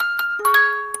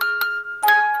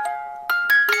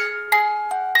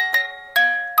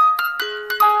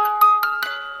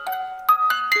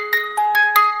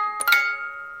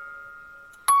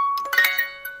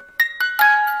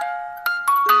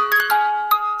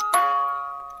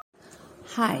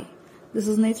Hi, this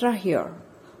is Netra here.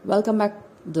 Welcome back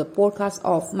to the podcast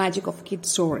of Magic of Kids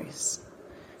Stories.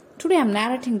 Today I'm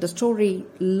narrating the story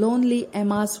Lonely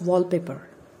Emma's Wallpaper.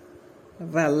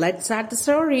 Well, let's start the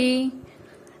story.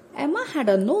 Emma had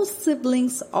no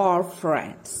siblings or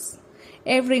friends.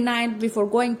 Every night before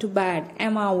going to bed,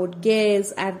 Emma would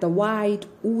gaze at the white,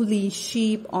 woolly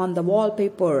sheep on the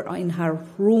wallpaper in her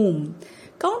room,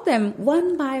 count them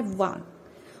one by one.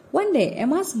 One day,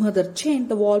 Emma's mother changed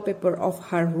the wallpaper of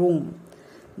her room.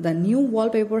 The new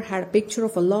wallpaper had a picture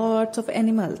of lots of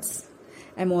animals.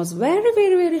 Emma was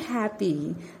very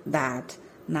happy that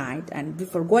night, and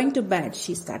before going to bed,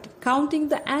 she started counting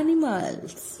the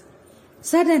animals.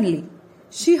 Suddenly,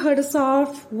 she heard a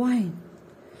soft whine.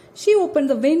 She opened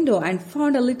the window and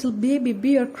found a little baby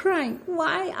bear crying.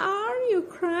 "Why are you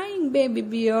crying, baby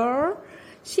bear?"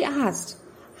 she asked.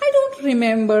 "I don't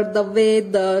remember the way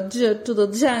to the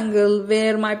jungle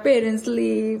where my parents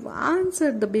live,"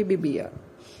 answered the baby bear.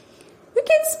 "You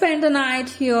can spend the night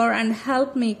here and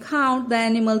help me count the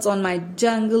animals on my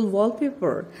jungle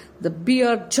wallpaper." The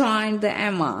bear joined the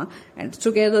Emma, and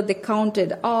together they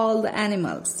counted all the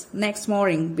animals. Next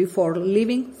morning, before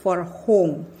leaving for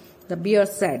home, the bear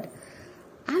said,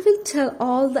 "I will tell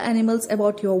all the animals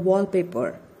about your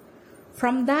wallpaper."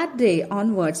 From that day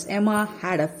onwards, Emma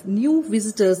had new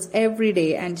visitors every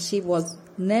day and she was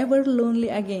never lonely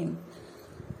again.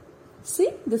 See,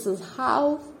 this is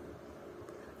how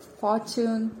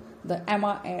fortunate the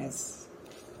Emma is.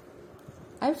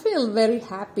 I feel very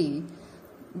happy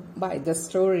by the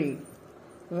story.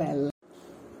 Well,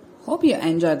 hope you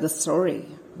enjoyed the story.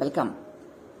 Welcome.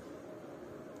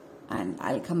 And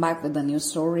I'll come back with a new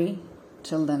story.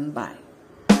 Till then, bye.